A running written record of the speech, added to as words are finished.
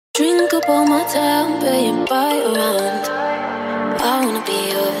Drink up all my time, pay it by around. I wanna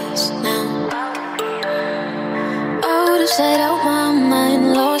be yours now. I would've said out my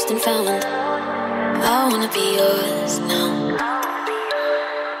mind, lost and found. I wanna be yours now.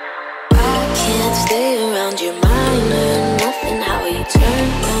 I can't stay around your mind, learn nothing how you turn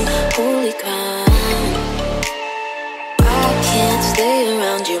down holy ground. I can't stay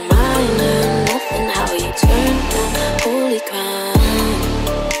around your mind, learn nothing how you turn down holy ground.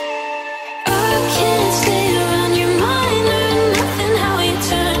 I can't stay around your mind, learn nothing how you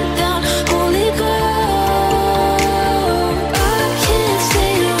turn down holy ground. I can't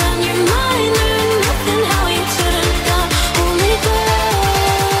stay around your mind, learn nothing how you turn down holy ground.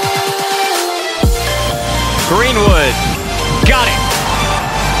 Greenwood got it.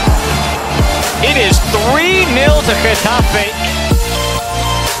 It is 3-0 to Getafe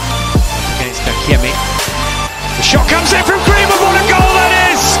against Akiemi. The shot comes in from Greenwood. What a goal that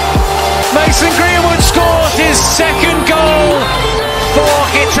is! Mason Greenwood scores his second goal for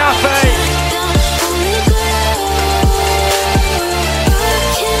Getafe.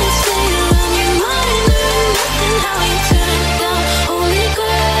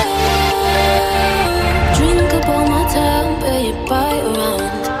 Drink up all my time, pay it by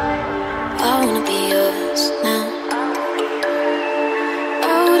around. I wanna be yours now.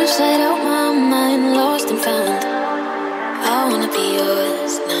 I would've said out my mind, lost and found. I wanna be yours.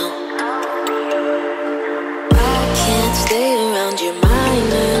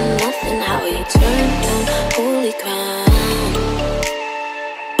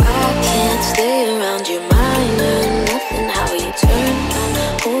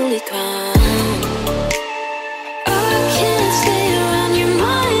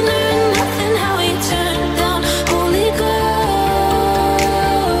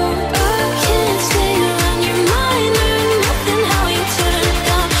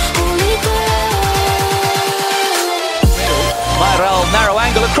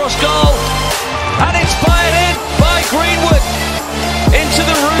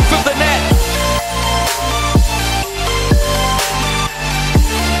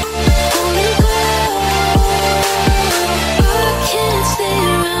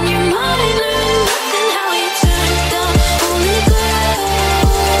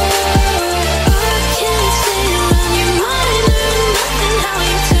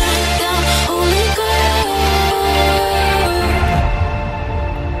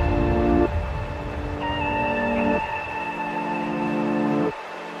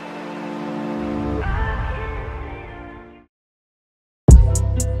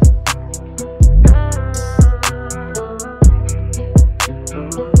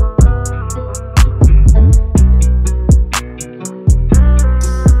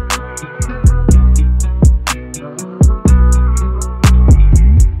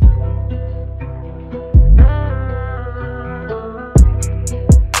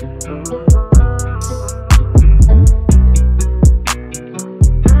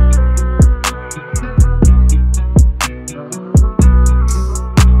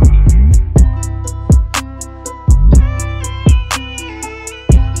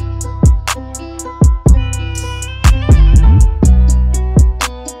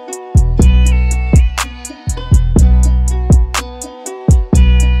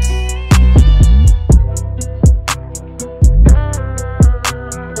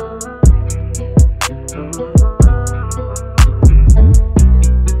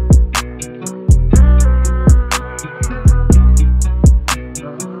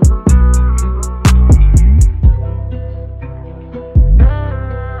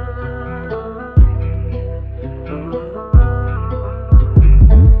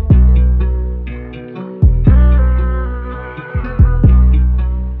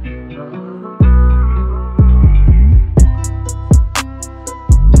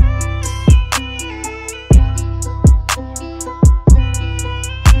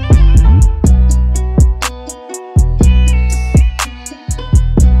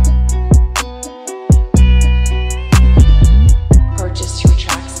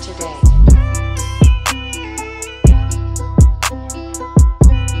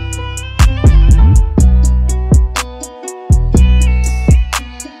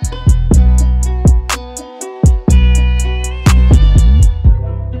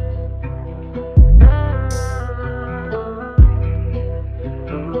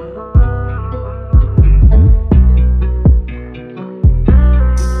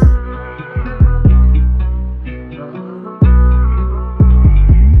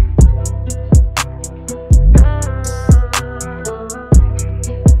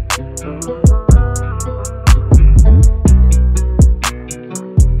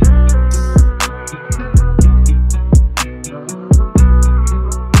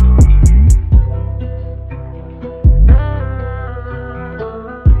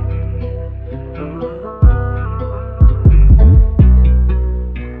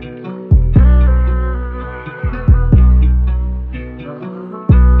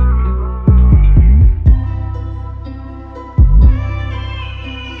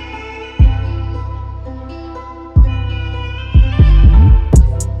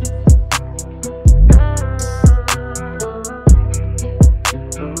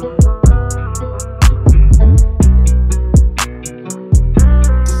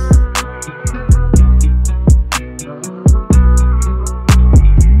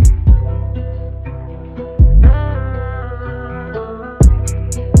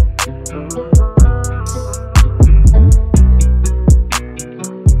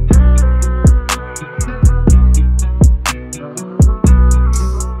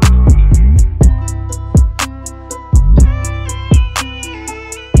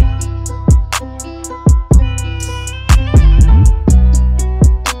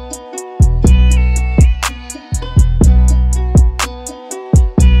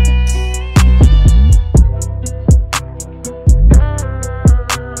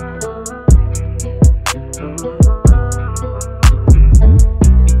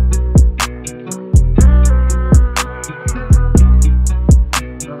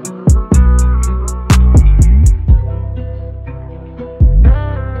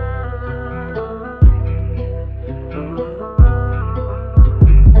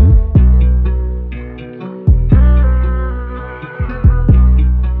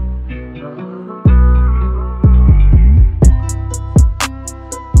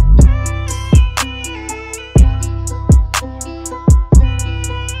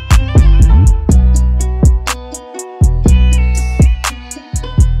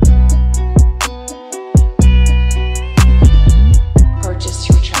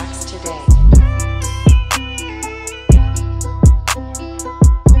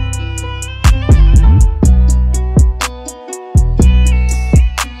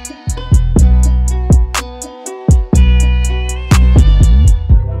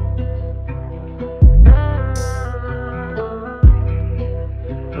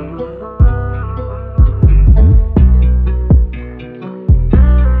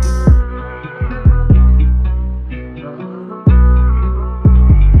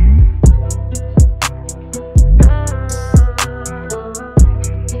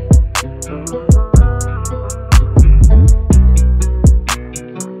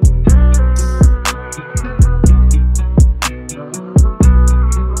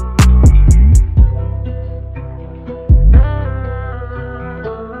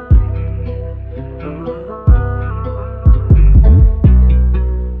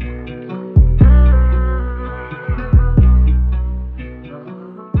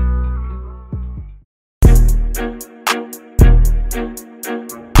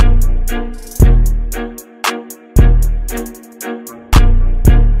 nothing.